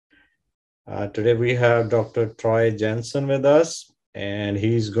Today we have Dr. Troy Jensen with us, and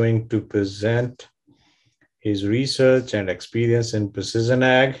he's going to present his research and experience in precision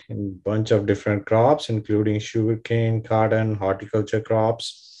ag in a bunch of different crops, including sugarcane, cotton, horticulture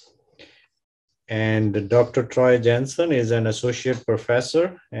crops. And Dr. Troy Jensen is an associate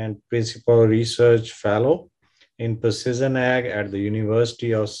professor and principal research fellow in precision ag at the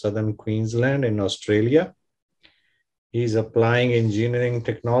University of Southern Queensland in Australia. He's applying engineering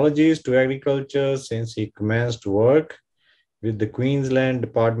technologies to agriculture since he commenced work with the Queensland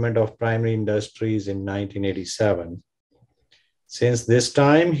Department of Primary Industries in 1987. Since this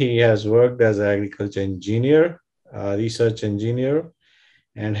time, he has worked as an agriculture engineer, research engineer,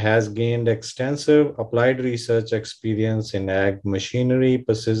 and has gained extensive applied research experience in ag machinery,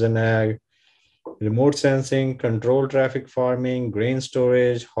 precision ag, remote sensing, controlled traffic farming, grain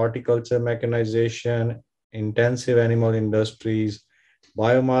storage, horticulture mechanization, intensive animal industries,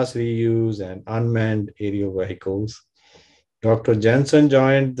 biomass reuse, and unmanned aerial vehicles. Dr. Jensen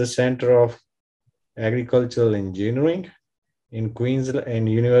joined the Center of Agricultural Engineering in Queensland and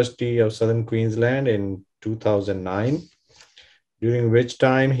University of Southern Queensland in 2009, during which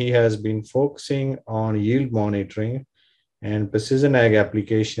time he has been focusing on yield monitoring and precision ag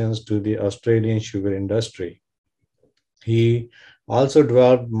applications to the Australian sugar industry. He also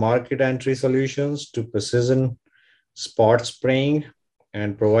developed market entry solutions to precision spot spraying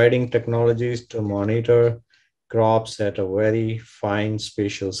and providing technologies to monitor crops at a very fine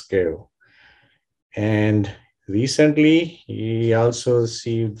spatial scale. And recently, he also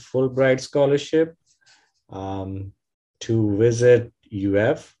received Fulbright scholarship to visit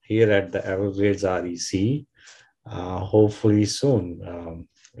UF here at the Everglades REC, hopefully soon,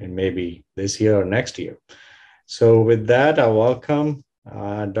 and maybe this year or next year. So with that, I welcome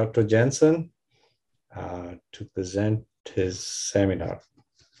Dr. Jensen to present his seminar.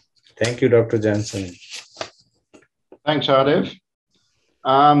 Thank you, Dr. Jensen. Thanks, Hardev.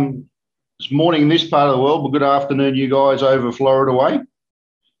 It's morning in this part of the world, but good afternoon, you guys over Florida way.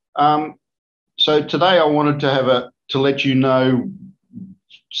 So today I wanted to let you know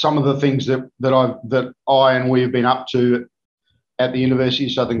some of the things that I and we have been up to at the University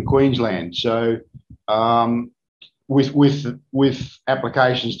of Southern Queensland. So with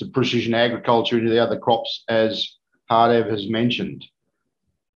applications to precision agriculture into the other crops, as Hardev has mentioned.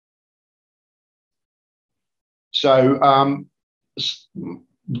 So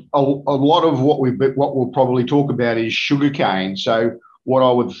a lot of what we'll probably talk about is sugarcane. So what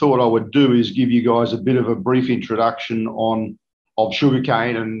I thought I would do is give you guys a bit of a brief introduction of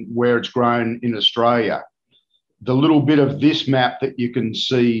sugarcane and where it's grown in Australia. The little bit of this map that you can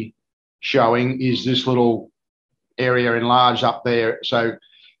see showing is this little area enlarged up there. So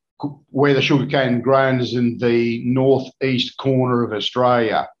where the sugarcane grown is in the northeast corner of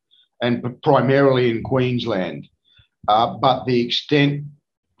Australia and primarily in Queensland. But the extent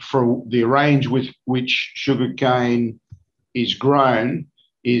for the range with which sugarcane is grown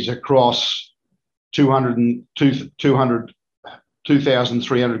is across 2,300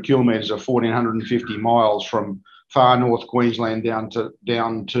 kilometres or 1,450 miles from far north Queensland down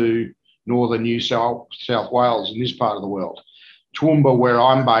to northern New South Wales in this part of the world. Toowoomba, where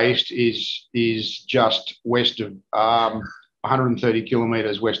I'm based, is just west of 130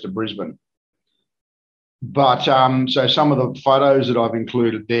 kilometres west of Brisbane. But so some of the photos that I've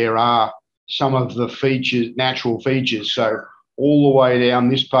included there are some of the features, natural features. So all the way down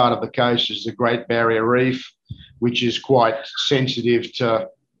this part of the coast is the Great Barrier Reef, which is quite sensitive to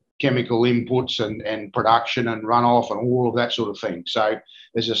chemical inputs and production and runoff and all of that sort of thing. So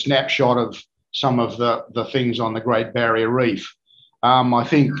there's a snapshot of some of the things on the Great Barrier Reef. I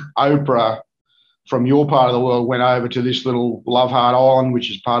think Oprah from your part of the world went over to this little Love Heart Island, which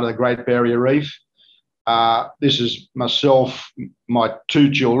is part of the Great Barrier Reef. This is myself, my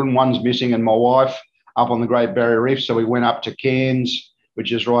two children, one's missing, and my wife up on the Great Barrier Reef. So we went up to Cairns,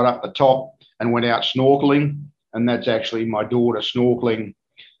 which is right up the top, and went out snorkeling. And that's actually my daughter snorkeling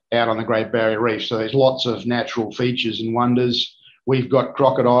out on the Great Barrier Reef. So there's lots of natural features and wonders. We've got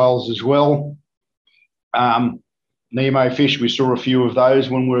crocodiles as well. Nemo fish, we saw a few of those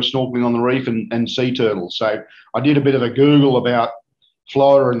when we were snorkeling on the reef, and sea turtles. So I did a bit of a Google about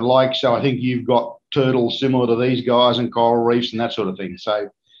Florida and the lake. So I think you've got turtles similar to these guys and coral reefs and that sort of thing. So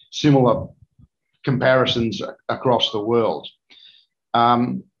similar comparisons across the world.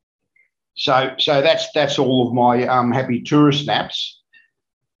 So that's all of my happy tourist snaps.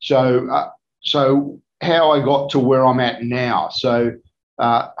 So how I got to where I'm at now. So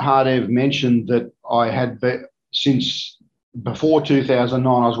Hardev mentioned that I had since before 2009,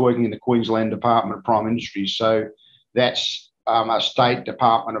 I was working in the Queensland Department of Prime Industries. So that's a state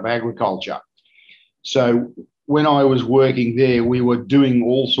Department of Agriculture. So when I was working there, we were doing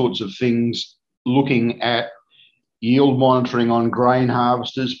all sorts of things, looking at yield monitoring on grain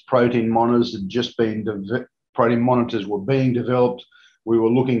harvesters. Protein monitors were being developed. We were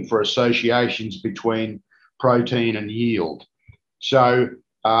looking for associations between protein and yield. So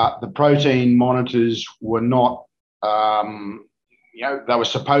the protein monitors were not, they were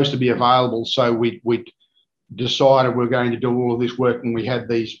supposed to be available. So we decided we're going to do all of this work, and we had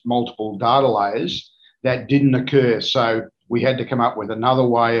these multiple data layers. That didn't occur. So we had to come up with another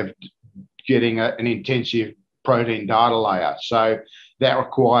way of getting an intensive protein data layer. So that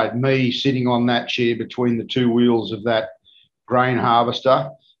required me sitting on that chair between the two wheels of that grain harvester,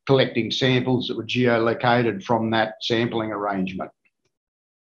 collecting samples that were geolocated from that sampling arrangement.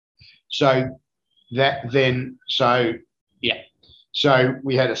 So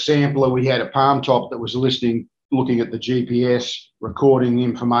we had a sampler, we had a palm top that was looking at the GPS, recording the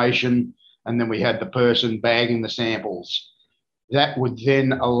information, and then we had the person bagging the samples. That would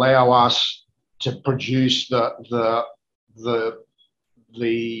then allow us to produce the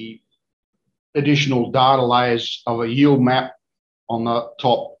additional data layers of a yield map on the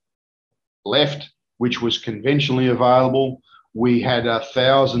top left, which was conventionally available. We had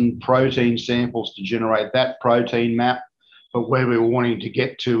 1,000 protein samples to generate that protein map, but where we were wanting to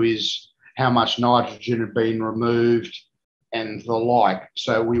get to is how much nitrogen had been removed and the like.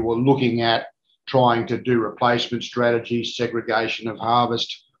 So we were looking at trying to do replacement strategies, segregation of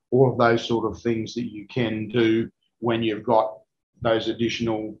harvest, all of those sort of things that you can do when you've got those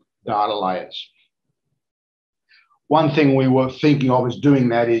additional data layers. One thing we were thinking of as doing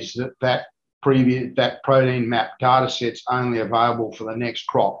that is that protein map data set's only available for the next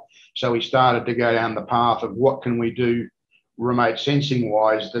crop. So we started to go down the path of what can we do remote sensing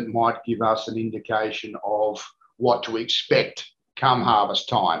wise that might give us an indication of what to expect come harvest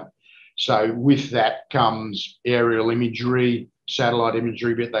time. So with that comes aerial imagery, satellite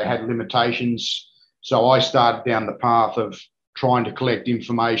imagery, but they had limitations. So I started down the path of trying to collect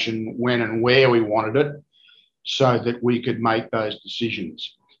information when and where we wanted it so that we could make those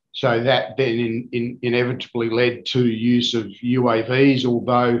decisions. So that then inevitably led to use of UAVs,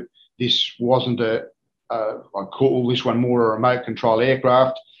 although this wasn't I call this one more a remote control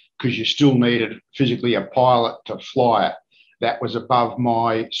aircraft, because you still needed physically a pilot to fly it. That was above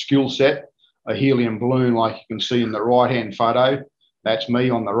my skill set. A helium balloon, like you can see in the right-hand photo, that's me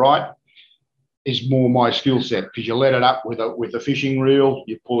on the right, is more my skill set, because you let it up with a fishing reel,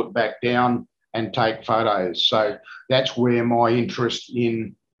 you pull it back down and take photos. So that's where my interest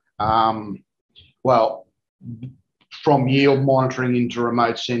in, from yield monitoring into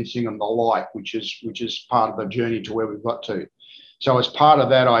remote sensing and the like, which is part of the journey to where we've got to. So as part of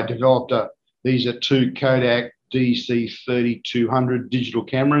that, I developed these are two Kodak DC3200 digital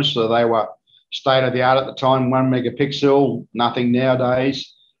cameras. So they were state of the art at the time, 1 megapixel, nothing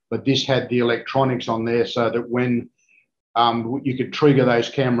nowadays, but this had the electronics on there so that when you could trigger those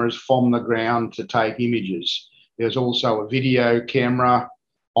cameras from the ground to take images. There's also a video camera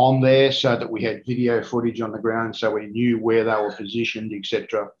on there so that we had video footage on the ground, so we knew where they were positioned,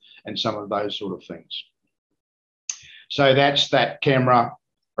 etc., and some of those sort of things. So that's that camera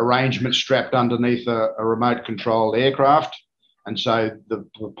arrangement strapped underneath a remote controlled aircraft, and so the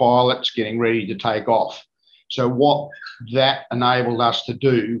pilot's getting ready to take off. So what that enabled us to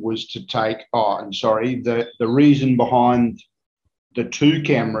do was to take, the reason behind the two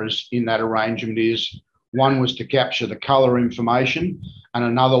cameras in that arrangement is one was to capture the colour information, and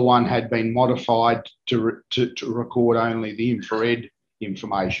another one had been modified to record only the infrared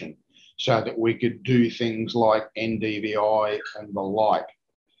information so that we could do things like NDVI and the like.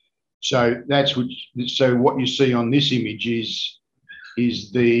 So what you see on this image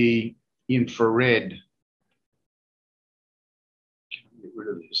is the infrared. Get rid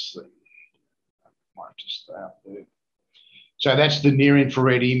of this thing. I might just stay up there. So that's the near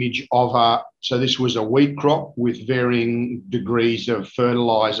infrared image of so this was a wheat crop with varying degrees of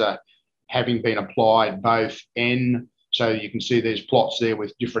fertiliser having been applied, both N, so you can see there's plots there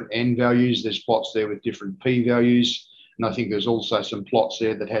with different N values, there's plots there with different P values, and I think there's also some plots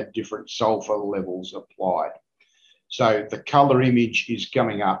there that had different sulphur levels applied. So the colour image is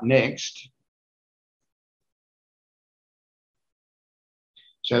coming up next.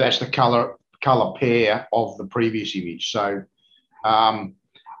 So that's the colour pair of the previous image. So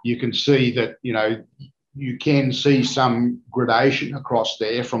you can see that, you can see some gradation across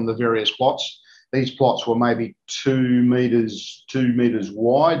there from the various plots. These plots were maybe 2 meters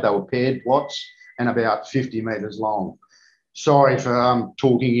wide. They were paired plots and about 50 meters long. Sorry for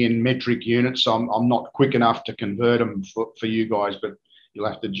talking in metric units. I'm not quick enough to convert them for you guys, but you'll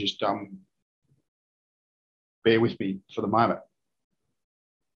have to just bear with me for the moment.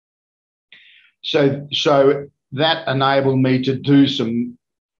 So that enabled me to do some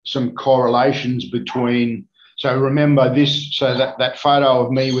correlations between. So remember this. So that photo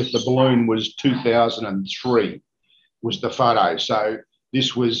of me with the balloon was 2003. Was the photo. So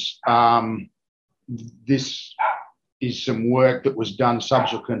this was this is some work that was done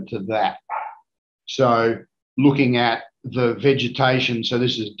subsequent to that. So looking at the vegetation, so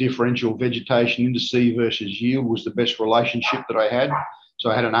this is differential vegetation indice versus yield was the best relationship that I had. So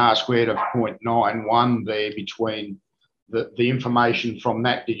I had an R squared of 0.91 there between the information from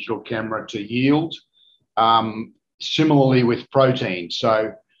that digital camera to yield. Similarly with protein.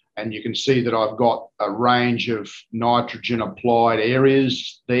 So, and you can see that I've got a range of nitrogen applied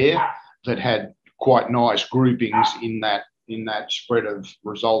areas there that had quite nice groupings in that spread of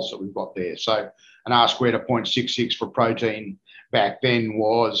results that we've got there. So an R squared of 0.66 for protein back then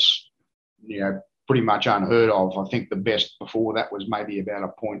was, pretty much unheard of. I think the best before that was maybe about a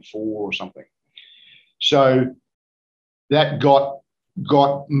 0.4 or something. So that got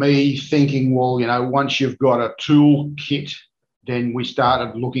me thinking, well, once you've got a tool kit, then we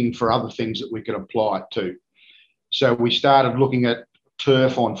started looking for other things that we could apply it to. So we started looking at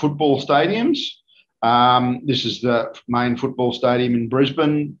turf on football stadiums. This is the main football stadium in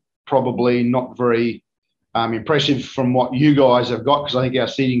Brisbane. Probably not very impressive from what you guys have got, because I think our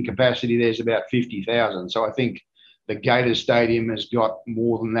seating capacity there's about 50,000. So I think the Gators Stadium has got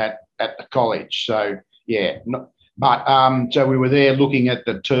more than that at the college. So yeah, so we were there looking at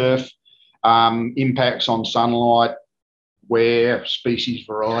the turf, impacts on sunlight, wear, species,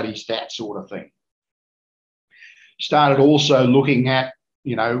 varieties, that sort of thing. Started also looking at,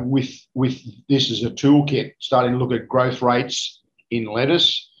 with this as a toolkit, starting to look at growth rates in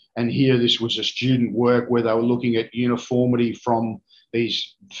lettuce. And here, this was a student work where they were looking at uniformity from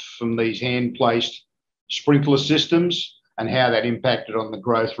these hand-placed sprinkler systems and how that impacted on the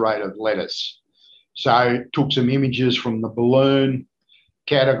growth rate of lettuce. So took some images from the balloon,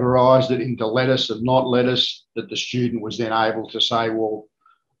 categorised it into lettuce and not lettuce, that the student was then able to say, well,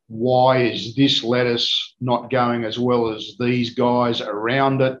 why is this lettuce not going as well as these guys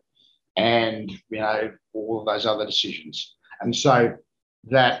around it? And, all of those other decisions. And so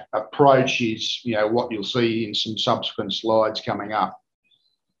that approach is, what you'll see in some subsequent slides coming up.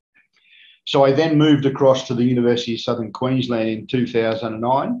 So I then moved across to the University of Southern Queensland in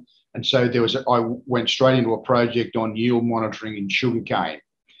 2009. And so I went straight into a project on yield monitoring in sugarcane.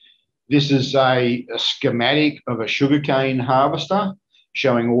 This is a schematic of a sugarcane harvester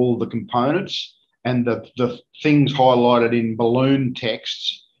showing all the components, and the things highlighted in balloon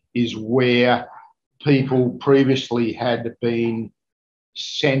texts is where people previously had been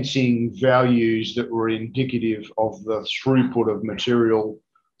sensing values that were indicative of the throughput of material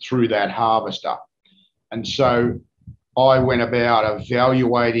through that harvester. And so I went about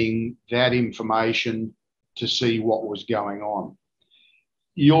evaluating that information to see what was going on.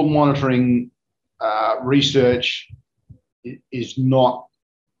 Yield monitoring research is not,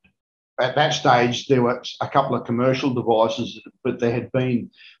 at that stage, there were a couple of commercial devices, but there had been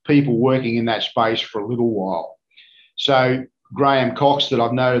people working in that space for a little while. So Graham Cox, that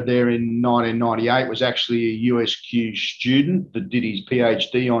I've noted there in 1998, was actually a USQ student that did his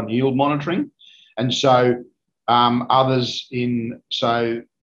PhD on yield monitoring. And so so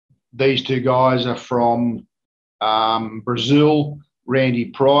these two guys are from Brazil. Randy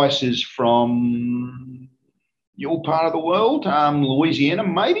Price is from your part of the world, Louisiana,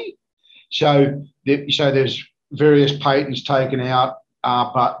 maybe. So there's various patents taken out,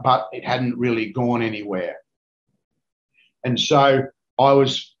 but it hadn't really gone anywhere. And so I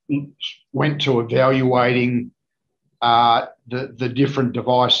went to evaluating the different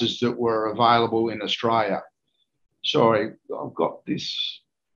devices that were available in Australia. Sorry, I've got this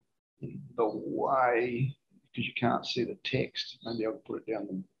in the way because you can't see the text. Maybe I'll put it down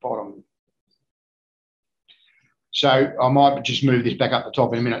the bottom. So I might just move this back up the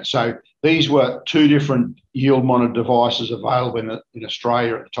top in a minute. So these were two different yield monitor devices available in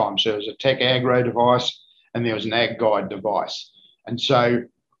Australia at the time. So there was a Tech Agro device and there was an Ag Guide device. And so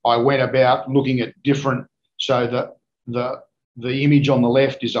I went about looking at different, so that the image on the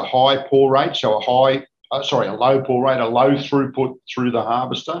left is a high pour rate, so a low pour rate, a low throughput through the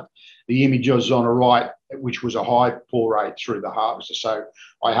harvester. The image was on the right, which was a high pour rate through the harvester. So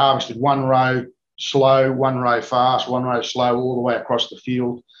I harvested one row slow, one row fast, one row slow, all the way across the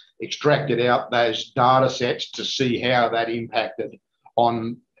field, extracted out those data sets to see how that impacted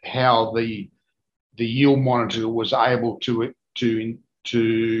on how the the yield monitor was able to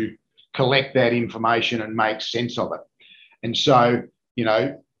collect that information and make sense of it. And so, you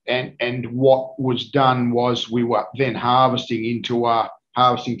know, and what was done was we were then harvesting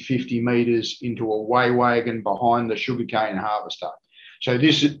 50 metres into a weigh wagon behind the sugarcane harvester.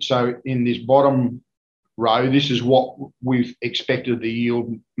 So in this bottom row, this is what we've expected the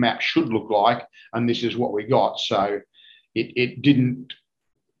yield map should look like, and this is what we got. So it didn't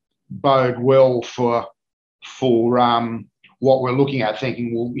bode well for what we're looking at,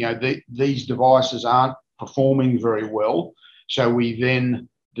 thinking, well, you know, these devices aren't performing very well. So we then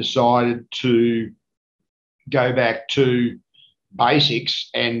decided to go back to basics,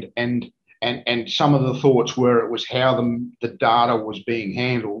 and some of the thoughts were it was how the data was being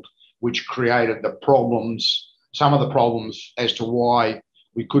handled, which created some of the problems as to why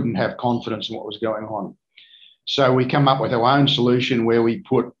we couldn't have confidence in what was going on. So we come up with our own solution where we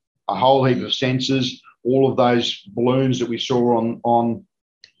put a whole heap of sensors, all of those balloons that we saw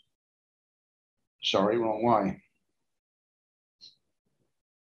sorry, wrong way.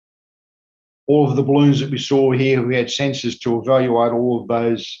 All of the balloons that we saw here, we had sensors to evaluate all of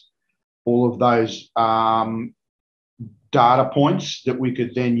those data points that we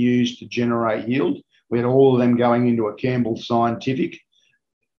could then use to generate yield. We had all of them going into a Campbell Scientific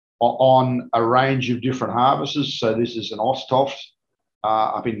on a range of different harvesters. So this is an Osthoft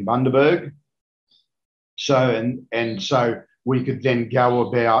up in Bundaberg. So so we could then go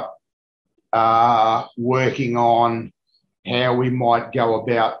about working on how we might go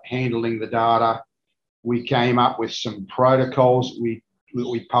about handling the data. We came up with some protocols we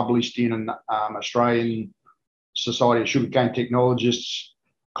published in an Australian Society of Sugarcane Technologists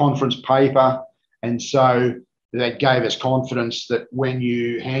conference paper. And so that gave us confidence that when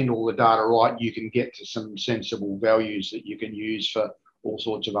you handle the data right, you can get to some sensible values that you can use for all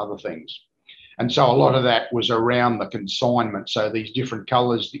sorts of other things. And so a lot of that was around the consignment. So these different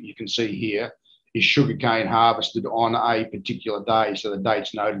colours that you can see here is sugarcane harvested on a particular day. So the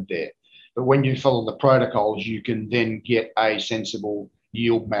date's noted there. But when you follow the protocols, you can then get a sensible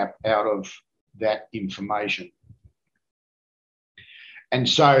yield map out of that information. And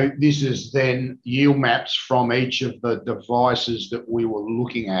so this is then yield maps from each of the devices that we were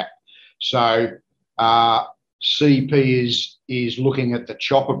looking at. So CP is looking at the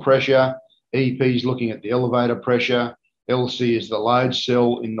chopper pressure, EP is looking at the elevator pressure, LC is the load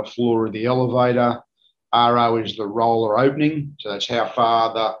cell in the floor of the elevator, RO is the roller opening, so that's how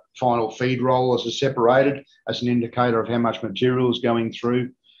far the final feed rollers are separated as an indicator of how much material is going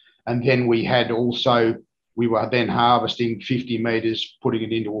through. And then we were then harvesting 50 metres, putting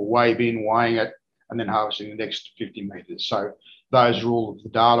it into a weigh bin, weighing it, and then harvesting the next 50 metres. So those are all of the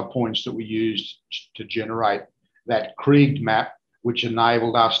data points that we used to generate that Krieged map, which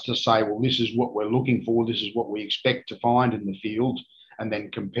enabled us to say, well, this is what we're looking for, this is what we expect to find in the field, and then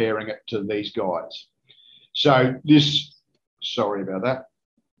comparing it to these guys. So sorry about that.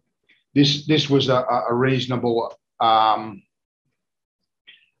 This was a reasonable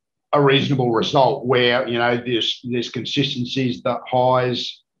result where, you know, there's consistencies. The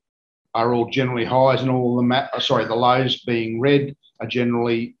highs are all generally highs in all of the the lows being red are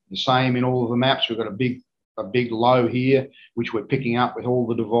generally the same in all of the maps. We've got a big low here, which we're picking up with all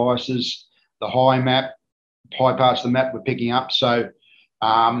the devices. The high parts of the map we're picking up. So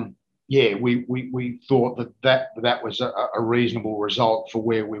yeah, we thought that was a reasonable result for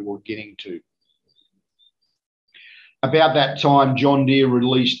where we were getting to. About that time, John Deere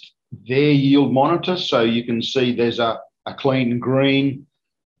released their yield monitor. So you can see there's a clean green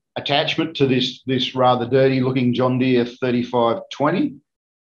attachment to this rather dirty looking John Deere 3520.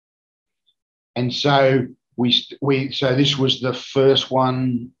 And so so this was the first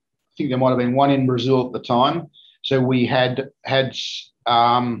one. I think there might have been one in Brazil at the time. So we had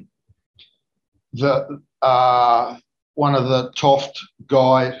one of the Toft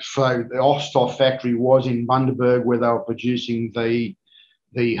guys, so the Osthoft factory was in Bundaberg where they were producing the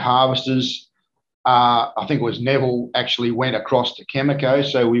harvesters. I think it was Neville actually went across to Chemico.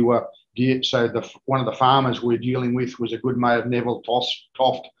 So one of the farmers we're dealing with was a good mate of Neville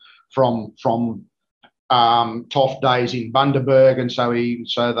Toft from Toft days in Bundaberg, and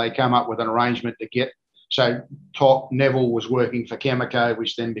so they come up with an arrangement to get. So Neville was working for Chemico,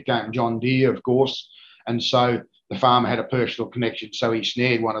 which then became John Deere, of course, and so the farmer had a personal connection, so he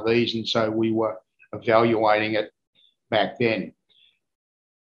snared one of these, and so we were evaluating it back then.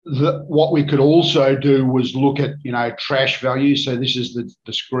 What we could also do was look at, you know, trash values. So this is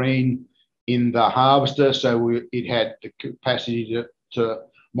the screen in the harvester. So it had the capacity to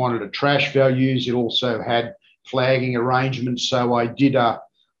monitor trash values. It also had flagging arrangements. So I did a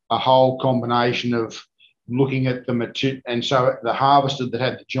a whole combination of looking at the material. And so the harvester that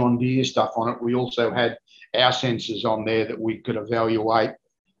had the John Deere stuff on it, we also had our sensors on there that we could evaluate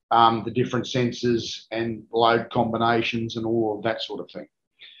the different sensors and load combinations and all of that sort of thing.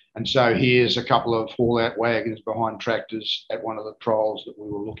 And so here's a couple of haul-out wagons behind tractors at one of the trials that we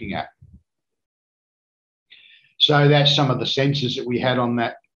were looking at. So that's some of the sensors that we had on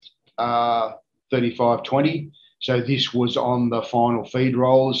that 3520. So this was on the final feed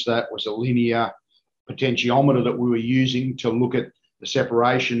rollers. That was a linear potentiometer that we were using to look at the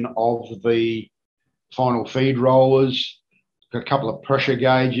separation of the final feed rollers. A couple of pressure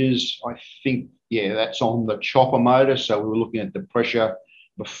gauges. I think, yeah, that's on the chopper motor. So we were looking at the pressure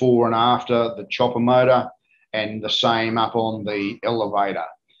before and after the chopper motor, and the same up on the elevator.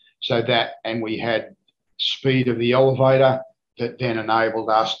 So that, and we had speed of the elevator that then enabled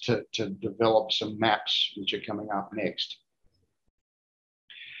us to develop some maps, which are coming up next.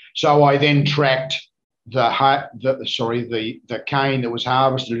 So I then tracked the cane that was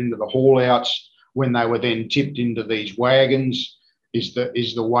harvested into the haul outs when they were then tipped into these wagons. Is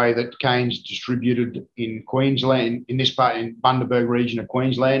the way that cane's distributed in Queensland, in this part, in Bundaberg region of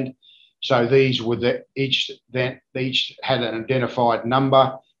Queensland. So these were each had an identified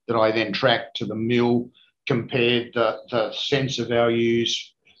number that I then tracked to the mill, compared the sensor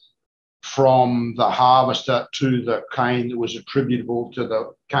values from the harvester to the cane that was attributable to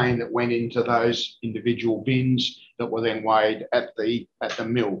the cane that went into those individual bins that were then weighed at the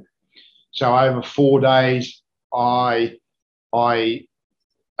mill. So over 4 days,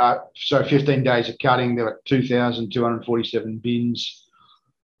 so 15 days of cutting, there were 2,247 bins.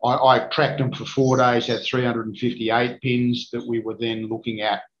 I tracked them for 4 days, had 358 bins that we were then looking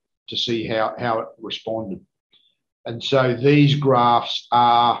at to see how it responded. And so these graphs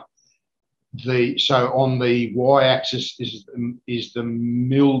are so on the y-axis is the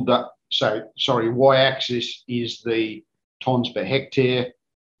milled, y-axis is the tonnes per hectare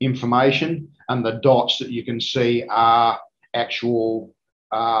information, and the dots that you can see are actual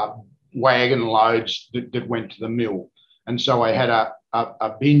wagon loads that went to the mill. And so I had a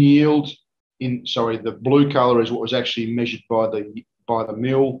bin yield the blue color is what was actually measured by the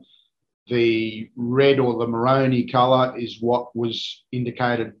mill. The red or the maroon color is what was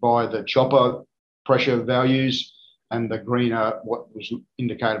indicated by the chopper pressure values, and the greener what was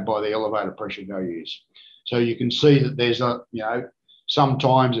indicated by the elevator pressure values. So you can see that there's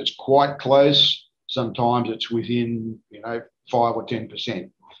sometimes it's quite close, sometimes it's within 5 or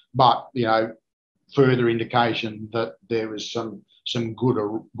 10%, but further indication that there was some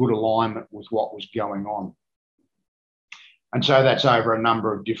good alignment with what was going on. And so that's over a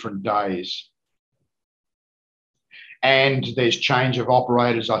number of different days. And there's change of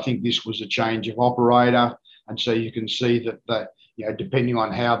operators. I think this was a change of operator. And so you can see that depending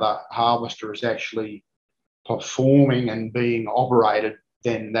on how the harvester is actually performing and being operated,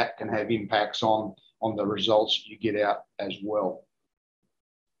 then that can have impacts on the results you get out as well.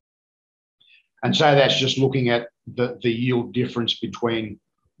 And so that's just looking at the yield difference between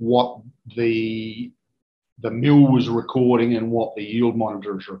what the mill was recording and what the yield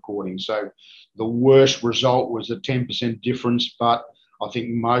monitor is recording. So the worst result was a 10% difference, but I think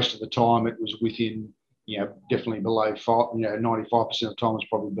most of the time it was within, definitely below 5, 95% of the time was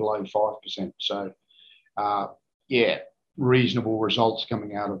probably below 5%. So reasonable results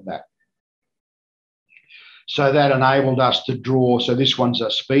coming out of that. So that enabled us to draw, so this one's a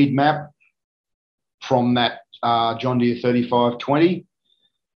speed map from that John Deere 3520.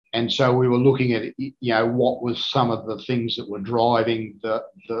 And so we were looking at, what was some of the things that were driving the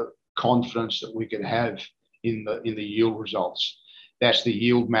confidence that we could have in the yield results. That's the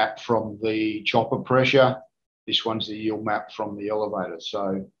yield map from the chopper pressure. This one's the yield map from the elevator.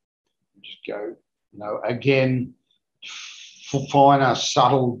 So just go, again, finer,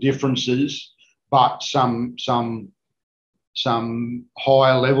 subtle differences, but some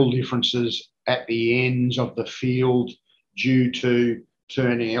higher level differences at the ends of the field due to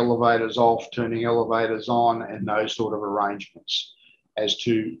turning elevators off, turning elevators on, and those sort of arrangements as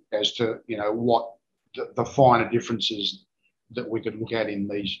to what the finer differences that we could look at in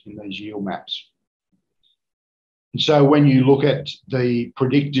these yield maps. And so when you look at the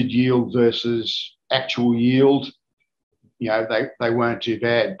predicted yield versus actual yield, they weren't too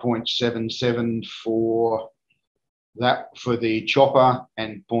bad. 0.77 for the chopper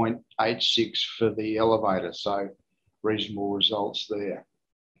and 0.86 for the elevator. So reasonable results there.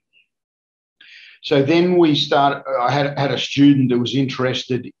 So then we started, I had a student that was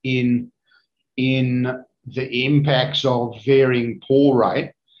interested in the impacts of varying pour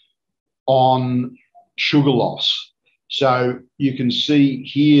rate on sugar loss. So you can see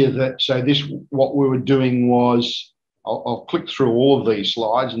here that, so this, what we were doing was, I'll click through all of these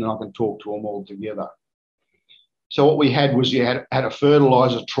slides and then I can talk to them all together. So what we had was you had a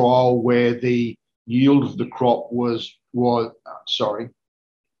fertilizer trial where the yield of the crop was the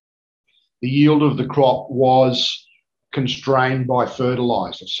yield of the crop was constrained by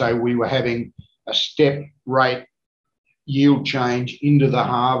fertilizer. So we were having a step rate yield change into the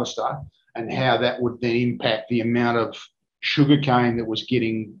harvester and how that would then impact the amount of sugarcane that was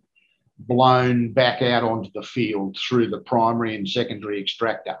getting blown back out onto the field through the primary and secondary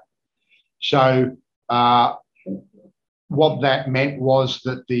extractor. So what that meant was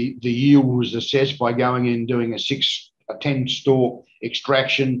that the yield was assessed by going in and doing a 10 stalk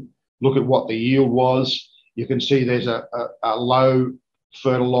extraction. Look at what the yield was. You can see there's a low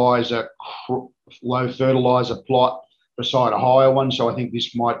fertilizer plot beside a higher one. So I think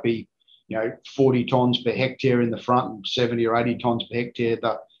this might be, 40 tonnes per hectare in the front and 70 or 80 tonnes per hectare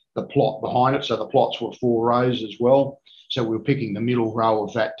the plot behind it. So the plots were 4 rows as well. So we were picking the middle row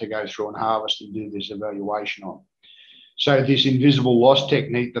of that to go through and harvest and do this evaluation on. So this invisible loss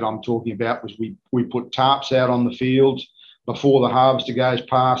technique that I'm talking about was we put tarps out on the field before the harvester goes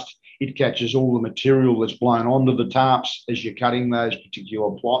past. It catches all the material that's blown onto the tarps as you're cutting those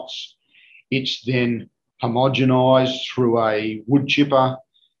particular plots. It's then homogenised through a wood chipper.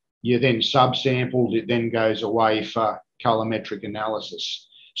 You then subsampled, it then goes away for colorimetric analysis.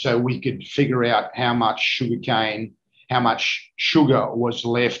 So we could figure out how much sugarcane, how much sugar was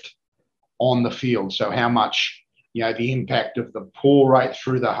left on the field. So how much, the impact of the pour rate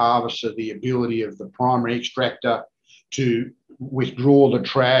through the harvester, the ability of the primary extractor to withdraw the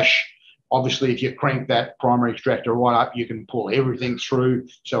trash. Obviously, if you crank that primary extractor right up, you can pull everything through.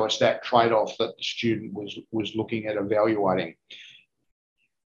 So it's that trade-off that the student was looking at evaluating.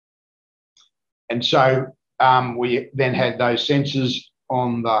 And so we then had those sensors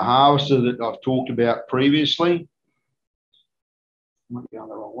on the harvester that I've talked about previously. I might be going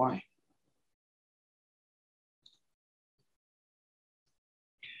the wrong way.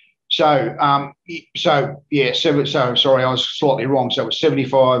 So sorry, I was slightly wrong. So it was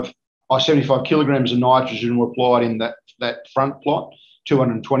 75 kilograms of nitrogen were applied in that front plot,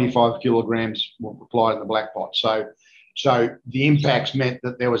 225 kilograms were applied in the black plot. So the impacts meant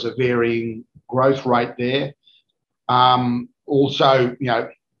that there was a varying growth rate there. Also,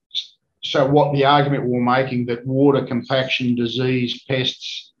 so what the argument we were making that water compaction, disease,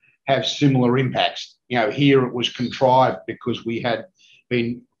 pests have similar impacts. Here it was contrived because we had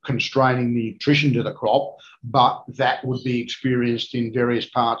been constraining the nutrition to the crop, but that would be experienced in various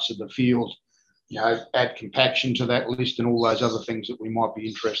parts of the field. Add compaction to that list and all those other things that we might be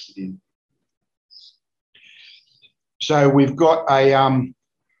interested in. So we've got a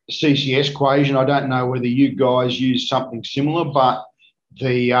CCS equation. I don't know whether you guys use something similar, but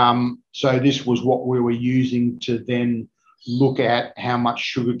so this was what we were using to then look at how much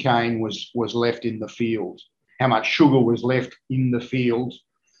sugarcane was left in the field, how much sugar was left in the field,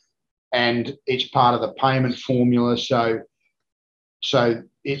 and it's part of the payment formula. So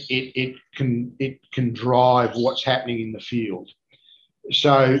it can drive what's happening in the field.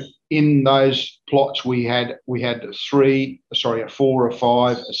 So in those plots, we had a 4, a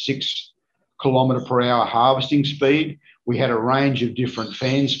 5, a 6 kilometre per hour harvesting speed. We had a range of different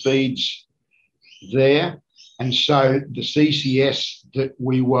fan speeds there. And so the CCS that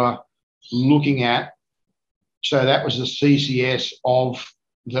we were looking at, so that was the CCS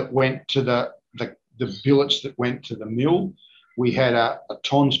that went to the billets that went to the mill. We had a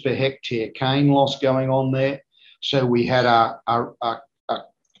tonnes per hectare cane loss going on there. So we had a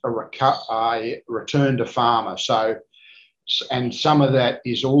return to farmer. So, and some of that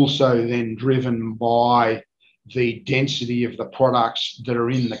is also then driven by the density of the products that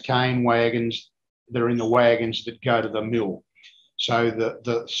are in the cane wagons, that are in the wagons that go to the mill. So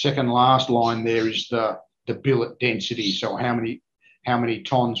the second last line there is the billet density. So how many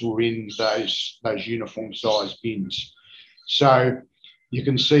tonnes were in those uniform size bins. So you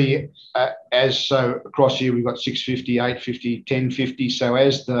can see so across here we've got 650, 850, 1050. So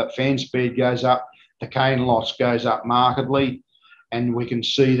as the fan speed goes up, the cane loss goes up markedly. And we can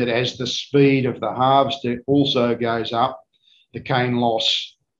see that as the speed of the harvester also goes up, the cane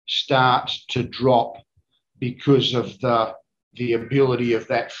loss starts to drop because of the ability of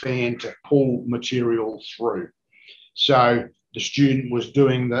that fan to pull material through. So the student was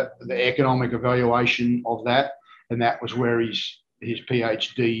doing the economic evaluation of that, and that was where his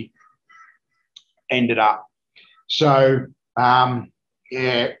PhD ended up. So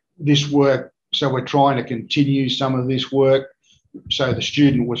this work, so we're trying to continue some of this work. So the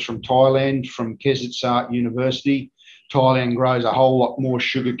student was from Thailand, from Kesetsart University, Thailand grows a whole lot more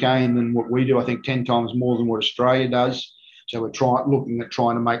sugarcane than what we do. I think 10 times more than what Australia does. So we're looking at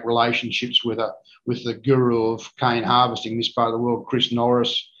trying to make relationships with the guru of cane harvesting in this part of the world, Chris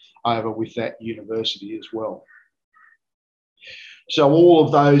Norris, over with that university as well. So all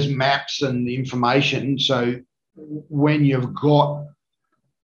of those maps and the information, so when you've got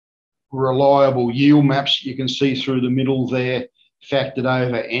reliable yield maps, you can see through the middle there, factored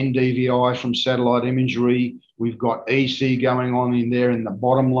over NDVI from satellite imagery. We've got EC going on in there in the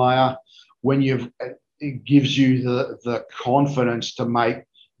bottom layer. It gives you the confidence to make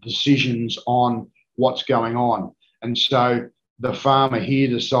decisions on what's going on. And so the farmer here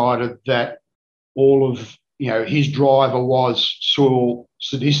decided that all of, his driver was soil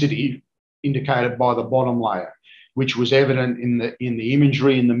sodicity indicated by the bottom layer, which was evident in the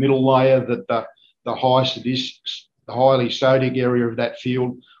imagery in the middle layer, that the highly sodic area of that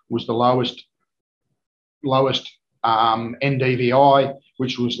field was the lowest NDVI,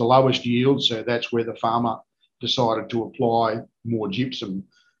 which was the lowest yield. So that's where the farmer decided to apply more gypsum.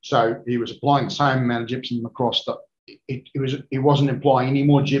 So he was applying the same amount of gypsum across he wasn't applying any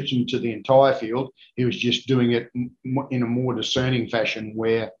more gypsum to the entire field. He was just doing it in a more discerning fashion,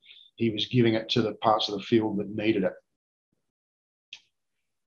 where he was giving it to the parts of the field that needed it.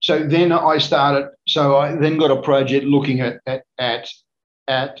 So then I then got a project looking at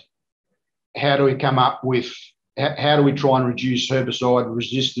how do we come up with, how do we try and reduce herbicide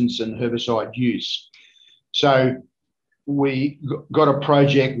resistance and herbicide use? So we got a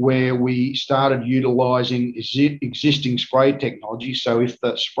project where we started utilising existing spray technology. So if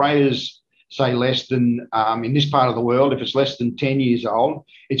the sprayers, say less than, in this part of the world, if it's less than 10 years old,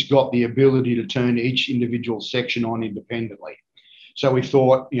 it's got the ability to turn each individual section on independently. So we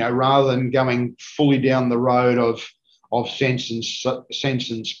thought, rather than going fully down the road of sense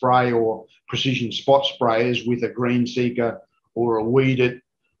and spray or precision spot sprayers with a green seeker or a weed it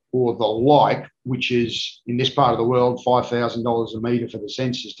or the like, which is in this part of the world $5,000 a metre for the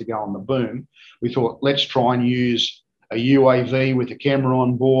sensors to go on the boom, we thought, let's try and use a UAV with a camera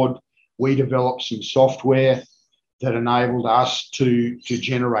on board. We developed some software that enabled us to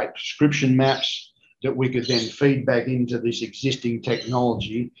generate prescription maps that we could then feed back into this existing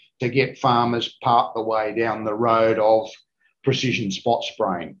technology to get farmers part the way down the road of precision spot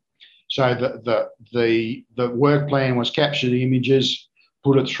spraying. So the work plan was capture the images,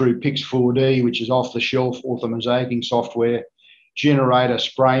 put it through Pix4D, which is off-the-shelf orthomosaicing software, generate a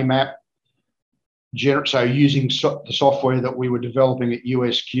spray map. So using the software that we were developing at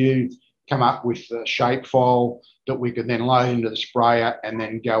USQ, come up with a shapefile that we could then load into the sprayer and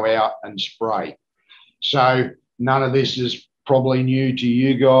then go out and spray. So none of this is probably new to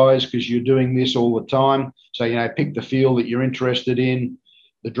you guys because you're doing this all the time. So, pick the field that you're interested in.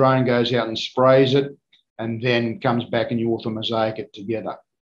 The drone goes out and sprays it and then comes back and you orthomosaic it together.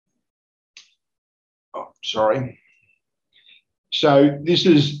 Oh, sorry. So this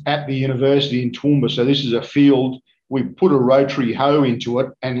is at the university in Toowoomba. So this is a field. We put a rotary hoe into it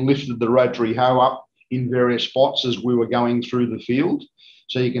and lifted the rotary hoe up in various spots as we were going through the field.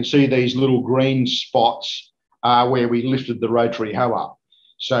 So you can see these little green spots where we lifted the rotary hoe up.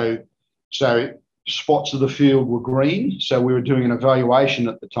 So spots of the field were green. So we were doing an evaluation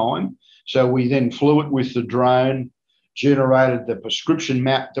at the time. So we then flew it with the drone, generated the prescription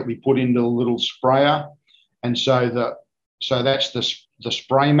map that we put into the little sprayer. And so that's the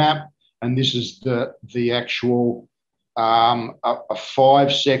spray map. And this is the actual a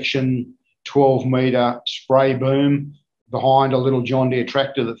 5-section, 12-metre spray boom behind a little John Deere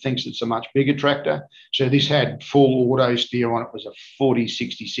tractor that thinks it's a much bigger tractor. So this had full auto steer on it. It was a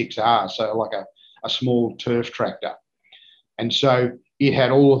 4066R, so like a small turf tractor. And so it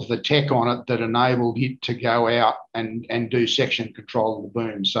had all of the tech on it that enabled it to go out and do section control of the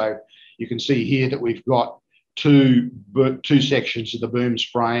boom. So you can see here that we've got two sections of the boom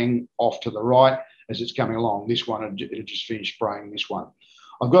spraying off to the right as it's coming along. This one, it'll just finish spraying this one.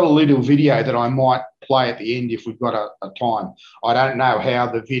 I've got a little video that I might play at the end if we've got a time. I don't know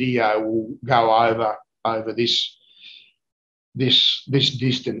how the video will go over this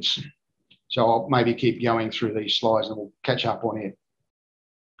distance. So I'll maybe keep going through these slides and we'll catch up on it.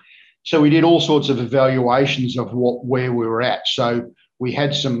 So we did all sorts of evaluations of where we were at. So we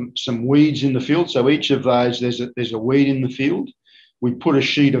had some weeds in the field. So each of those, there's a weed in the field. We put a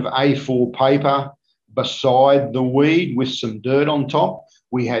sheet of A4 paper beside the weed with some dirt on top.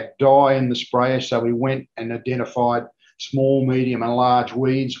 We had dye in the sprayer, so we went and identified small, medium and large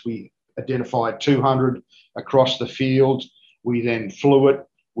weeds. We identified 200 across the field. We then flew it.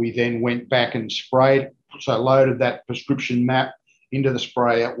 We then went back and sprayed. So loaded that prescription map into the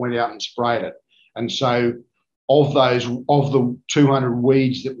sprayer, went out and sprayed it. And so of the 200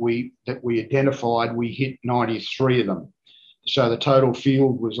 weeds that we identified, we hit 93 of them. So the total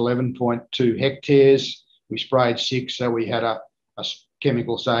field was 11.2 hectares. We sprayed 6, so we had a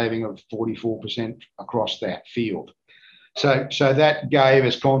chemical saving of 44% across that field. So that gave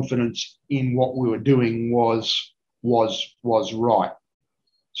us confidence in what we were doing was right.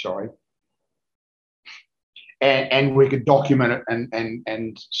 Sorry. And we could document it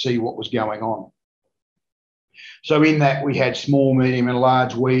and see what was going on. So in that, we had small, medium, and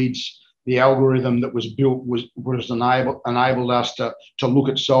large weeds. The algorithm that was built enabled us to look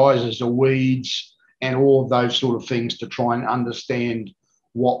at sizes of weeds and all of those sort of things to try and understand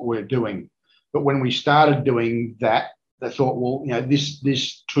what we're doing. But when we started doing that, they thought, well,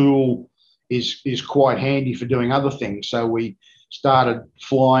 this tool is quite handy for doing other things. So we started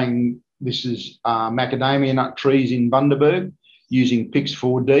flying. This is macadamia nut trees in Bundaberg using Pix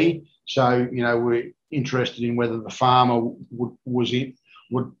 4D. So we're interested in whether the farmer would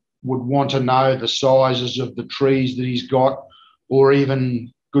want to know the sizes of the trees that he's got, or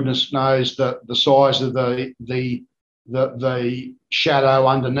even goodness knows the size of the shadow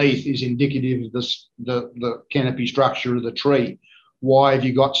underneath is indicative of the canopy structure of the tree. Why have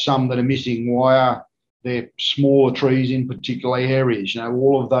you got some that are missing? Why are there smaller trees in particular areas?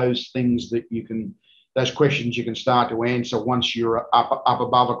 All of those things those questions you can start to answer once you're up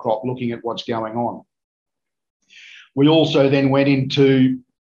above a crop looking at what's going on. We also then went into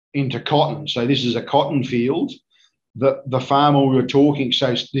cotton. So this is a cotton field. The farmer we were talking,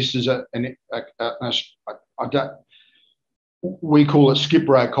 so this is we call it skip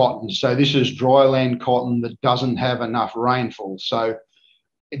row cotton. So this is dryland cotton that doesn't have enough rainfall. So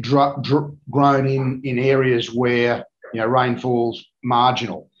grown in areas where rainfall's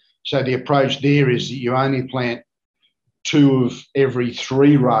marginal. So the approach there is that you only plant 2 of every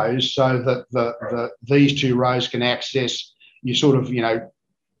 3 rows, so that these 2 rows can access. You sort of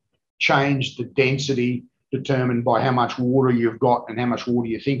change the density determined by how much water you've got and how much water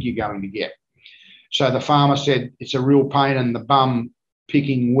you think you're going to get. So the farmer said it's a real pain in the bum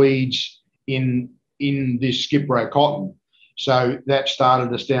picking weeds in this skip row cotton. So that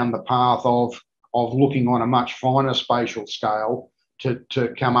started us down the path of looking on a much finer spatial scale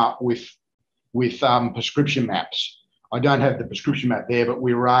to come up with prescription maps. I don't have the prescription map there, but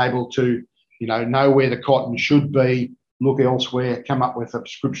we were able to know where the cotton should be, look elsewhere, come up with a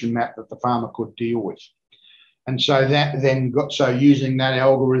prescription map that the farmer could deal with. And so that then using that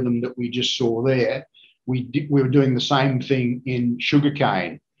algorithm that we just saw there, we were doing the same thing in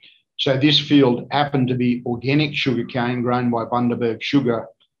sugarcane. So this field happened to be organic sugarcane grown by Bundaberg Sugar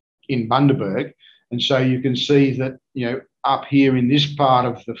in Bundaberg. And so you can see that, up here in this part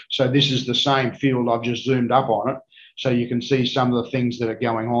of so this is the same field, I've just zoomed up on it. So you can see some of the things that are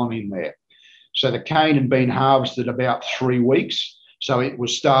going on in there. So the cane had been harvested about 3 weeks. So it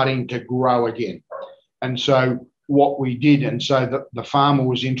was starting to grow again. And so what we did, and so the farmer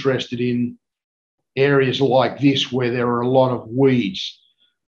was interested in areas like this where there are a lot of weeds.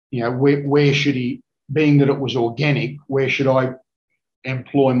 Where should he, being that it was organic, where should I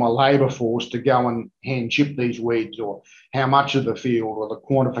employ my labour force to go and hand chip these weeds, or how much of the field, or the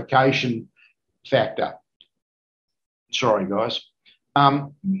quantification factor? Sorry, guys.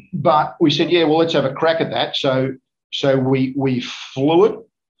 But we said, yeah, well, let's have a crack at that. So we flew it.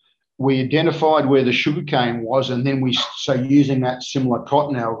 We identified where the sugarcane was, and then using that similar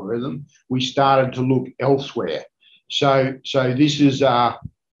cotton algorithm, we started to look elsewhere. So this is a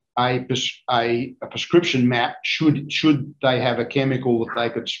prescription map. Should they have a chemical that they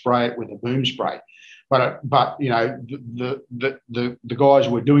could spray it with a boom spray? But the guys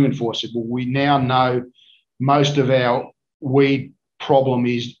who were doing it for us said, well, we now know most of our weed problem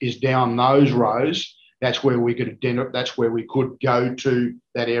is down those rows. That's where we could go to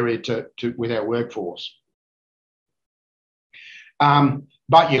that area to with our workforce.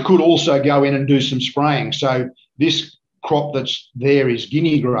 But you could also go in and do some spraying. So this crop that's there is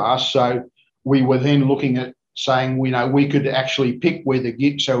guinea grass. So we were then looking at saying, we could actually pick where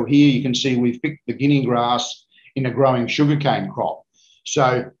so here you can see we've picked the guinea grass in a growing sugarcane crop.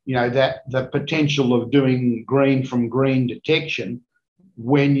 So, that the potential of doing green from green detection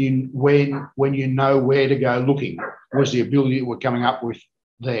when you know where to go looking was the ability that we're coming up with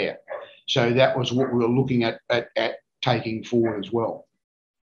there. So that was what we were looking at taking forward as well.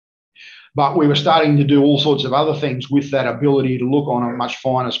 But we were starting to do all sorts of other things with that ability to look on a much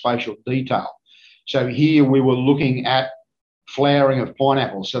finer spatial detail. So here we were looking at flowering of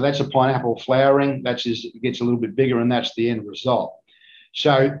pineapples. So that's a pineapple flowering. It gets a little bit bigger, and that's the end result.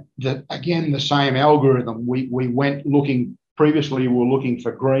 So again, the same algorithm. We went looking previously we were looking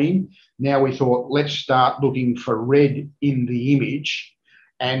for green. Now we thought, let's start looking for red in the image.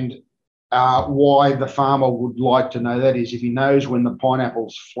 And why the farmer would like to know that is if he knows when the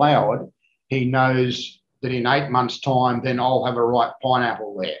pineapple's flowered, he knows that in 8 months' time, then I'll have a ripe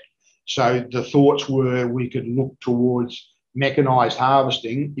pineapple there. So the thoughts were we could look towards mechanised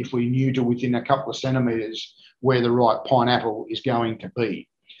harvesting if we knew to within a couple of centimetres where the right pineapple is going to be.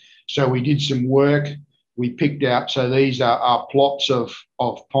 So we did some work. We picked out, so these are plots of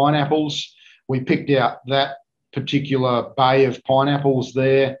pineapples. We picked out that particular bay of pineapples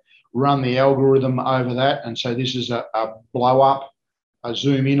there, run the algorithm over that. And so this is a blow up, a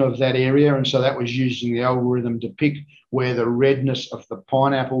zoom in of that area. And so that was using the algorithm to pick where the redness of the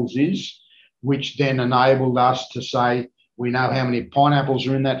pineapples is, which then enabled us to say, we know how many pineapples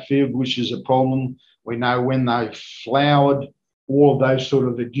are in that field, which is a problem. We know when they flowered, all of those sort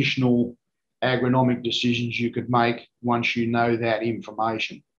of additional agronomic decisions you could make once you know that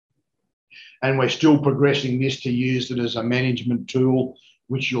information. And we're still progressing this to use it as a management tool,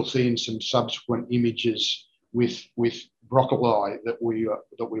 which you'll see in some subsequent images with broccoli that we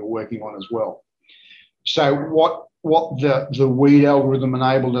were working on as well. So what the weed algorithm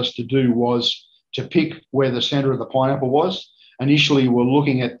enabled us to do was to pick where the centre of the pineapple was. Initially, we're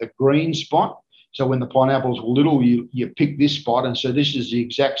looking at the green spot. So when the pineapples were little, you pick this spot. And so this is the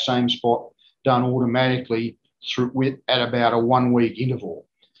exact same spot done automatically at about a 1 week interval.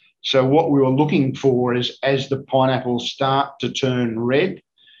 So what we were looking for is as the pineapples start to turn red,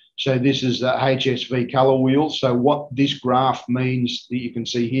 so this is the HSV colour wheel. So what this graph means that you can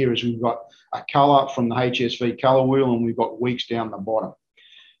see here is we've got a colour from the HSV colour wheel and we've got weeks down the bottom.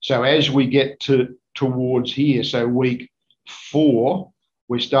 So as we get towards here, so week 4,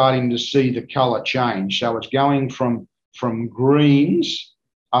 we're starting to see the colour change. So it's going from greens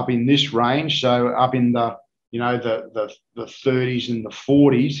up in this range, so up in the 30s and the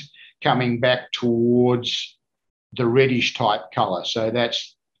 40s, coming back towards the reddish type colour. So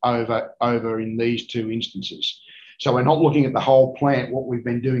that's over in these two instances. So we're not looking at the whole plant. What we've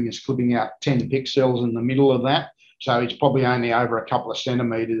been doing is clipping out 10 pixels in the middle of that. So it's probably only over a couple of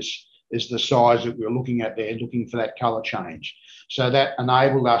centimetres is the size that we're looking at there, looking for that colour change. So that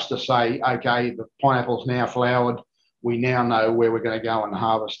enabled us to say, okay, the pineapple's now flowered. We now know where we're going to go and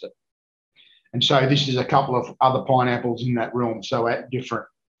harvest it. And so this is a couple of other pineapples in that realm, so at different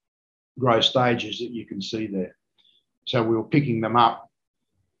growth stages that you can see there. So we were picking them up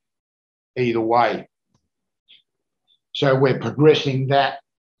either way. So we're progressing that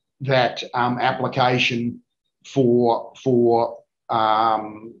application for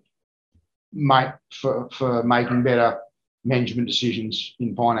making better management decisions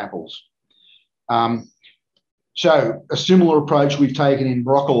in pineapples. So a similar approach we've taken in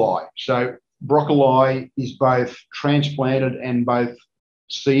broccoli. So broccoli is both transplanted and both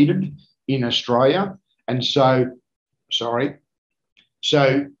seeded in Australia. And so,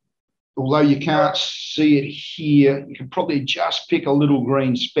 although you can't see it here, you can probably just pick a little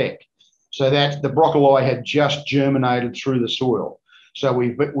green speck. So that the broccoli had just germinated through the soil. So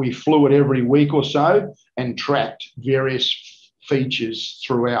we flew it every week or so and tracked various features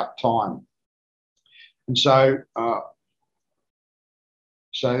throughout time. And so,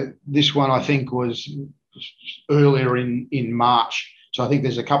 so this one I think was earlier in March. So I think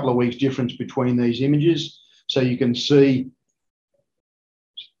there's a couple of weeks difference between these images. So you can see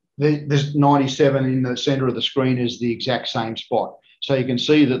there's 97 in the centre of the screen is the exact same spot. So you can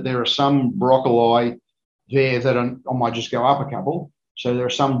see that there are some broccoli there that are, I might just go up a couple. So there are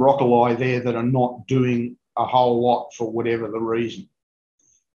some broccoli there that are not doing a whole lot for whatever the reason.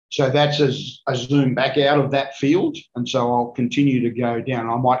 So that's a zoom back out of that field. And so I'll continue to go down.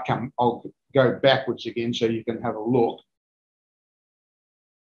 I'll go backwards again so you can have a look.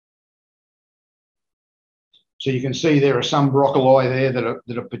 So you can see there are some broccoli there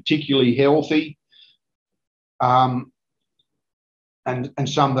that are particularly healthy, and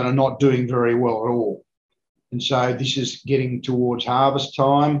some that are not doing very well at all. And so this is getting towards harvest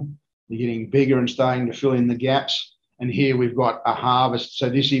time. They're getting bigger and starting to fill in the gaps. And here we've got a harvest. So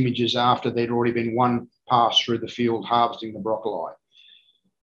this image is after there'd already been one pass through the field harvesting the broccoli.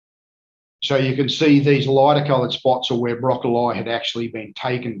 So you can see these lighter coloured spots are where broccoli had actually been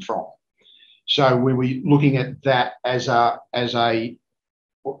taken from. So we were looking at that as a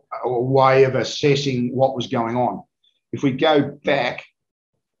way of assessing what was going on. If we go back,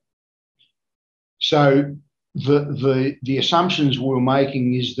 so the assumptions we were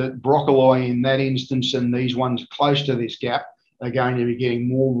making is that broccoli in that instance and these ones close to this gap are going to be getting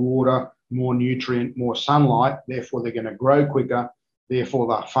more water, more nutrient, more sunlight, therefore they're going to grow quicker, therefore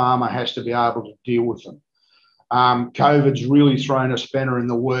the farmer has to be able to deal with them. COVID's really thrown a spanner in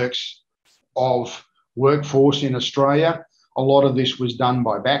the works of workforce in Australia. A lot of this was done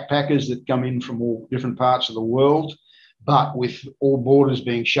by backpackers that come in from all different parts of the world, but with all borders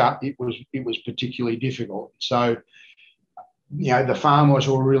being shut, it was particularly difficult. So, the farmers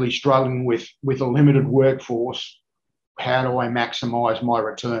were really struggling with a limited workforce. How do I maximise my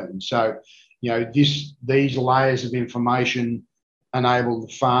return? So, these layers of information enable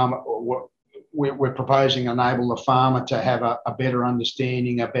the farmer. We're proposing enable the farmer to have a better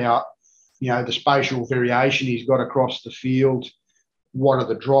understanding about, the spatial variation he's got across the field. What are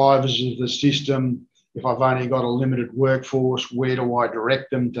the drivers of the system? If I've only got a limited workforce, where do I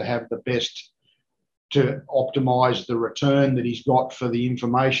direct them to have the best, to optimise the return that he's got for the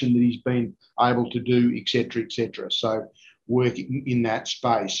information that he's been able to do, et cetera, et cetera. So working in that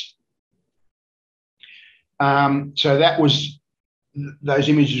space. So that was, those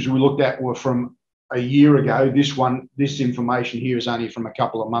images we looked at were from a year ago. This information here is only from a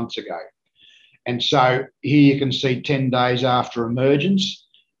couple of months ago. And so here you can see 10 days after emergence.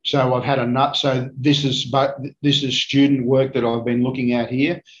 So I've had so this is student work that I've been looking at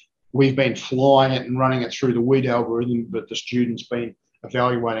here. We've been flying it and running it through the weed algorithm, but the student's been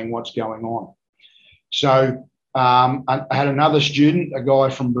evaluating what's going on. So I had another student, a guy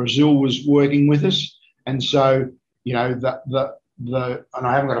from Brazil, was working with us. And so, and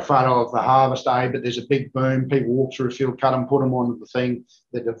I haven't got a photo of the harvest day, but there's a big boom. People walk through a field, cut them, put them on the thing.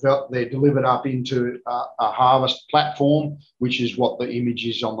 They're delivered up into a harvest platform, which is what the image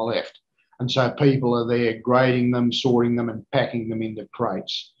is on the left. And so people are there grading them, sorting them, and packing them into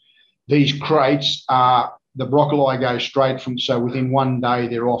crates. These crates are, the broccoli go straight from, so within one day,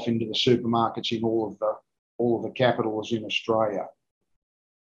 they're off into the supermarkets in all of the capitals in Australia.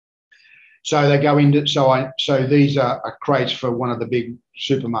 So they go into, so these are crates for one of the big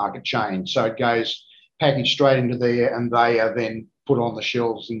supermarket chains. So it goes packaged straight into there, and they are then put on the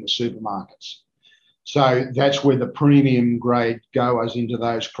shelves in the supermarkets. So that's where the premium grade goes into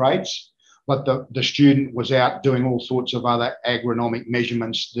those crates. But the student was out doing all sorts of other agronomic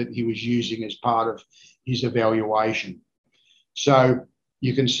measurements that he was using as part of his evaluation. So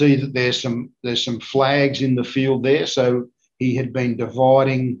you can see that there's some flags in the field there. So he had been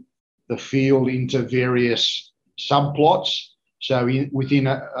dividing the field into various subplots. So within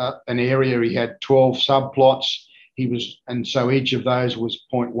an area, he had 12 subplots. And so each of those was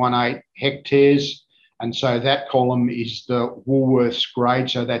 0.18 hectares. And so that column is the Woolworths grade.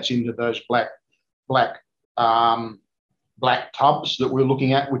 So that's into those black tubs that we're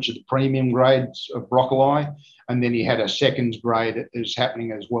looking at, which are the premium grades of broccoli. And then he had a seconds grade that is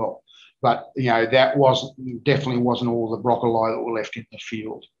happening as well. But, that definitely wasn't all the broccoli that were left in the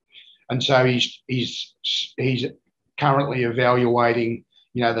field. And so he's currently evaluating,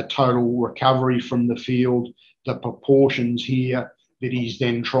 the total recovery from the field, the proportions here that he's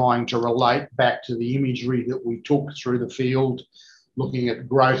then trying to relate back to the imagery that we took through the field, looking at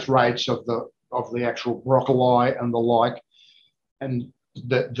growth rates of the actual broccoli and the like, and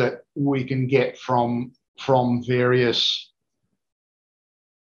that we can get from various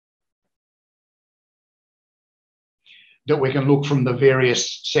that we can look from the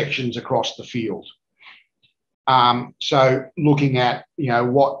various sections across the field. So looking at,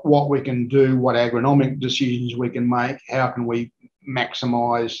 what we can do, what agronomic decisions we can make, how can we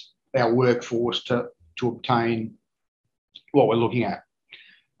maximise our workforce to obtain what we're looking at.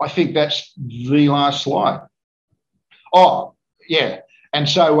 I think that's the last slide. Oh, yeah. And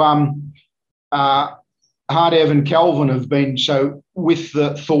so Hardev and Kelvin have been, so with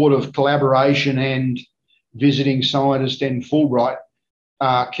the thought of collaboration and visiting scientist and Fulbright,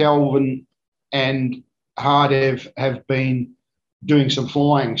 Kelvin and Hardev have been doing some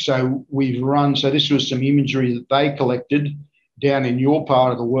flying. So so this was some imagery that they collected down in your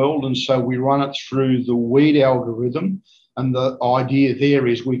part of the world. And so we run it through the weed algorithm. And the idea there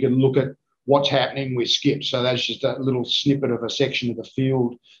is we can look at what's happening with skips. So that's just a little snippet of a section of the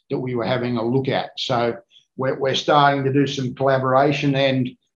field that we were having a look at. So we're starting to do some collaboration,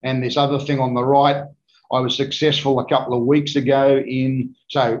 and this other thing on the right, I was successful a couple of weeks ago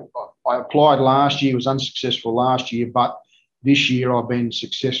so I applied last year, was unsuccessful last year, but this year I've been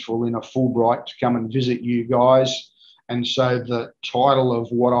successful in a Fulbright to come and visit you guys. And so the title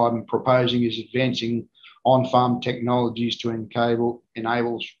of what I'm proposing is Advancing On-Farm Technologies to Enable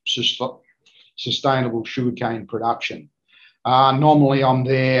Sustainable Sugarcane Production. Normally I'm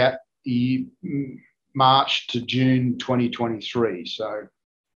there March to June 2023. So,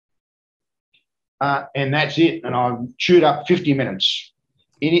 and that's it. And I've chewed up 50 minutes.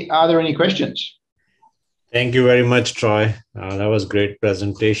 Are there any questions? Thank you very much, Troy. That was a great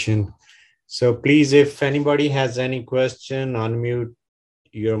presentation. So please, if anybody has any question, unmute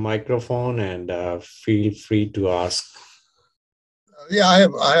your microphone and feel free to ask. Yeah,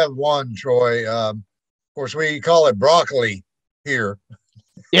 I have one, Troy. Of course, we call it broccoli here.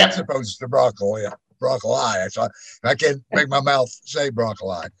 Yeah. As opposed to broccoli. Broccoli. So I can't make my mouth say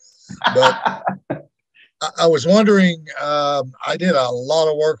broccoli. But I was wondering, I did a lot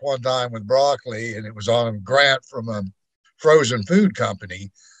of work one time with broccoli, and it was on a grant from a frozen food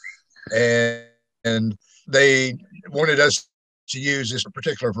company. And they wanted us to use this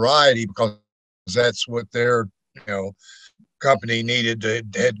particular variety because that's what their, company needed.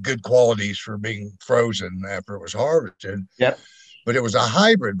 Had good qualities for being frozen after it was harvested. Yep. But it was a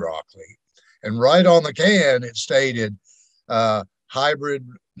hybrid broccoli. And right on the can, it stated hybrid,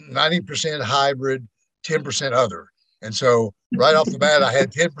 90% hybrid, 10% other. And so right off the bat, I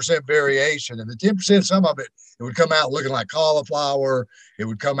had 10% variation. And the 10%, some of it would come out looking like cauliflower. It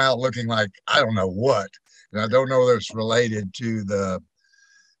would come out looking like, I don't know what. And I don't know if it's related to the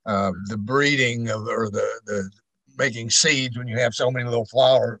breeding of, or the making seeds when you have so many little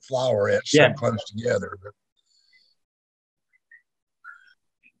flowerets so close together. But,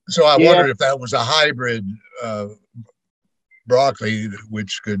 so I wondered if that was a hybrid broccoli,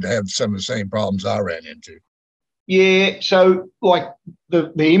 which could have some of the same problems I ran into. Yeah, so like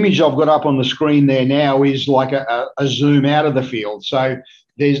the image I've got up on the screen there now is like a zoom out of the field. So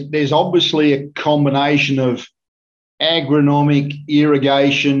there's obviously a combination of agronomic,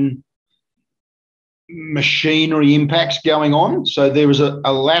 irrigation, machinery impacts going on. So there was a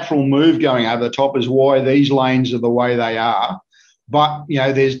lateral move going over the top is why these lanes are the way they are. But,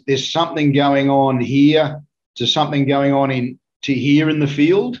 there's something going on here to something going on to here in the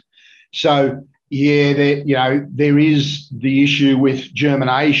field. So, there is the issue with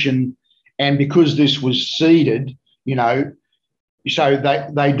germination. And because this was seeded, so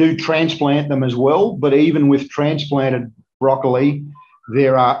they do transplant them as well. But even with transplanted broccoli,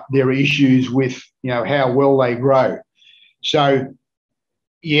 there are issues with, how well they grow. So,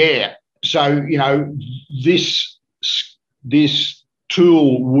 this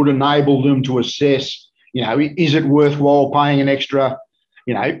tool would enable them to assess, is it worthwhile paying an extra,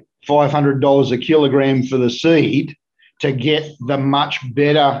 $500 a kilogram for the seed to get the much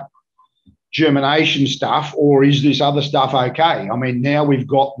better germination stuff, or is this other stuff okay? I mean, now we've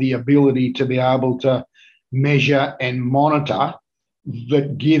got the ability to be able to measure and monitor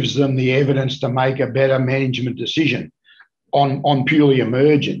that gives them the evidence to make a better management decision on purely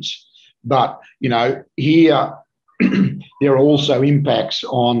emergence. But, here there are also impacts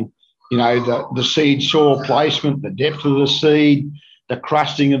on, the seed soil placement, the depth of the seed, the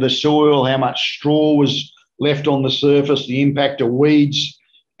crusting of the soil, how much straw was left on the surface, the impact of weeds,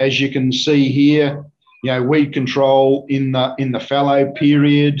 as you can see here, weed control in the fallow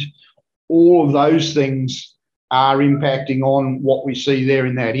period. All of those things are impacting on what we see there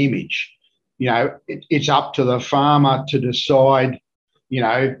in that image. It's up to the farmer to decide,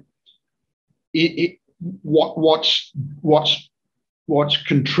 what's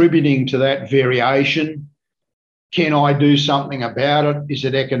contributing to that variation. Can I do something about it? Is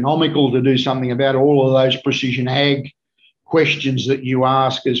it economical to do something about it? All of those precision ag questions that you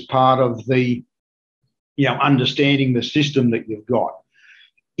ask as part of the, understanding the system that you've got.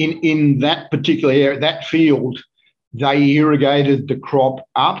 In that particular area, that field, they irrigated the crop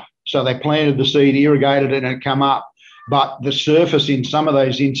up. So they planted the seed, irrigated it, and it come up. But the surface in some of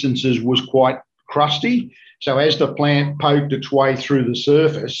those instances was quite crusty. So as the plant poked its way through the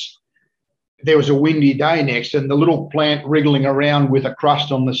surface, there was a windy day next, and the little plant wriggling around with a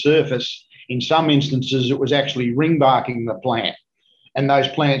crust on the surface, in some instances, it was actually ring barking the plant. And those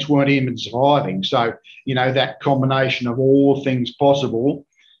plants weren't even surviving. So, that combination of all things possible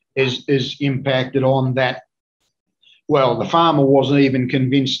is impacted on that. Well, the farmer wasn't even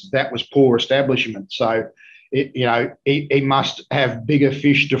convinced that was poor establishment. So, he must have bigger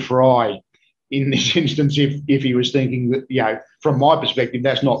fish to fry in this instance if he was thinking that, from my perspective,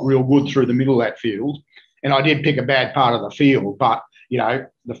 that's not real good through the middle of that field. And I did pick a bad part of the field, but,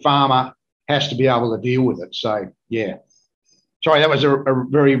 the farmer has to be able to deal with it. So, yeah. Sorry, that was a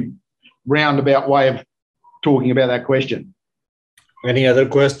very roundabout way of talking about that question. Any other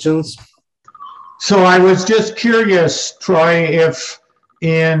questions? So I was just curious, Troy, if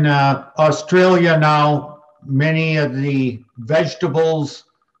in Australia now, many of the vegetables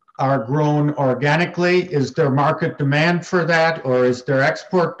are grown organically. Is there market demand for that, or is there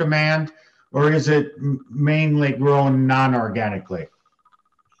export demand, or is it mainly grown non-organically?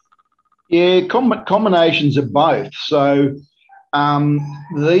 Yeah, combinations of both. So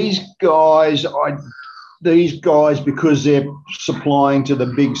these guys, these guys, because they're supplying to the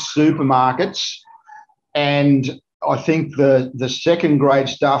big supermarkets, and I think the second grade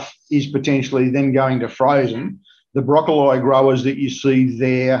stuff is potentially then going to frozen. The broccoli growers that you see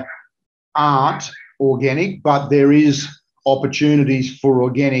there aren't organic, but there is opportunities for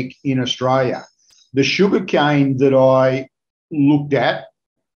organic in Australia. The sugarcane that I looked at,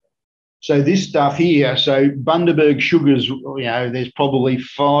 so this stuff here, so Bundaberg Sugars, there's probably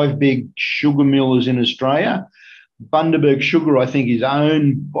 5 big sugar millers in Australia. Bundaberg Sugar, I think, is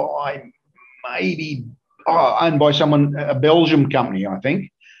owned by someone, a Belgium company, I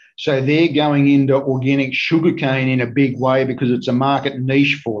think. So they're going into organic sugarcane in a big way because it's a market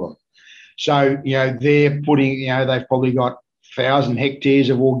niche for them. So, they're putting, they've probably got 1,000 hectares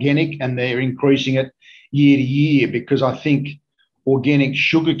of organic, and they're increasing it year to year, because I think organic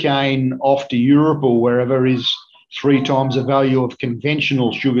sugarcane off to Europe or wherever is 3 times the value of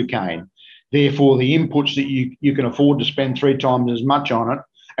conventional sugarcane. Therefore, the inputs that you can afford to spend 3 times as much on it,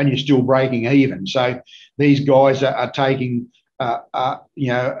 and you're still breaking even. So these guys are taking, are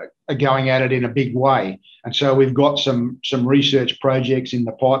going at it in a big way. And so we've got some research projects in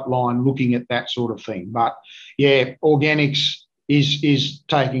the pipeline looking at that sort of thing. But yeah, organics is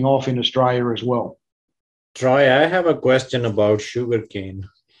taking off in Australia as well. Troy, I have a question about sugarcane.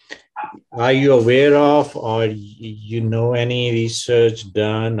 Are you aware of, or any research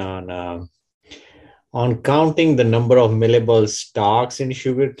done on counting the number of millable stalks in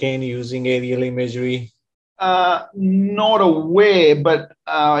sugarcane using aerial imagery? Not aware, but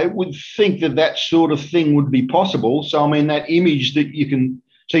I would think that sort of thing would be possible. So, I mean, that image that you can,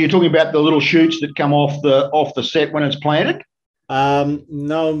 so you're talking about the little shoots that come off the set when it's planted?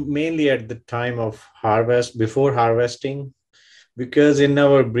 No, mainly at the time of harvest, before harvesting, because in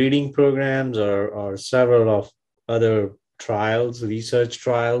our breeding programs or several of other trials, research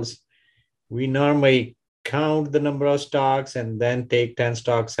trials, we normally count the number of stalks and then take 10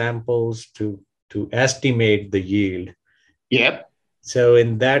 stalk samples to estimate the yield. Yep. So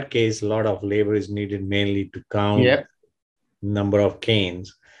in that case, a lot of labor is needed mainly to count number of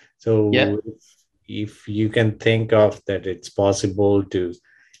canes. So if you can think of that, it's possible to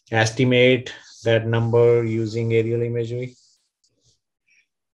estimate that number using aerial imagery.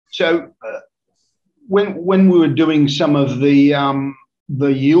 So when we were doing some of the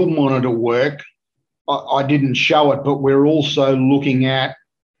yield monitor work, I didn't show it, but we're also looking at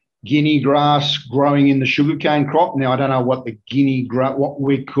guinea grass growing in the sugarcane crop. Now, I don't know what I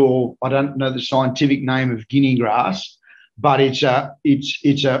don't know the scientific name of guinea grass, but it's a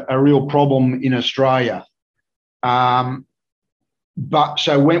real problem in Australia. But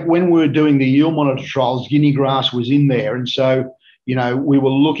so when we were doing the yield monitor trials, guinea grass was in there. And so, we were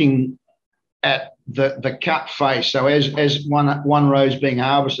looking at the cut face. So as one row is being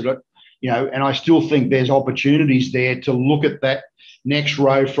harvested, and I still think there's opportunities there to look at that next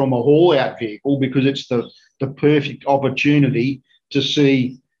row from a haul out vehicle, because it's the perfect opportunity to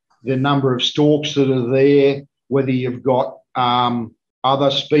see the number of stalks that are there, whether you've got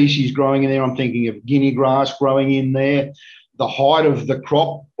other species growing in there. I'm thinking of guinea grass growing in there, the height of the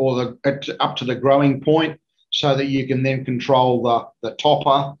crop or up to the growing point, so that you can then control the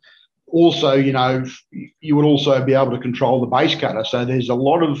topper. Also, you would also be able to control the base cutter. So there's a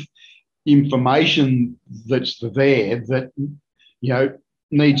lot of information that's there that,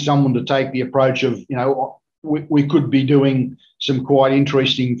 needs someone to take the approach of, we could be doing some quite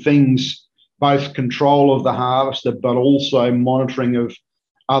interesting things, both control of the harvester, but also monitoring of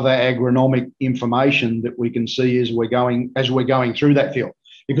other agronomic information that we can see as we're going through that field.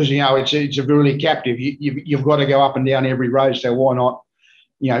 Because, it's a really captive. You've got to go up and down every row, so why not,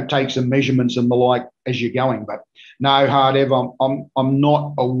 take some measurements and the like as you're going. But no, hard ever. I'm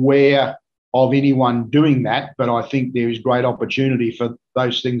not aware of anyone doing that, but I think there is great opportunity for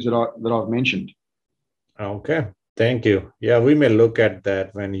those things that I've mentioned. Okay, thank you. Yeah, we may look at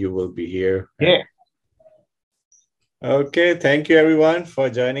that when you will be here. Yeah. Okay, thank you everyone for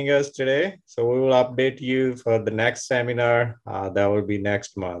joining us today. So we will update you for the next seminar. That will be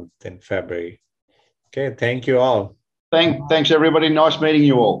next month in February. Okay, thank you all. Thanks everybody. Nice meeting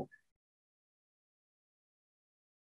you all.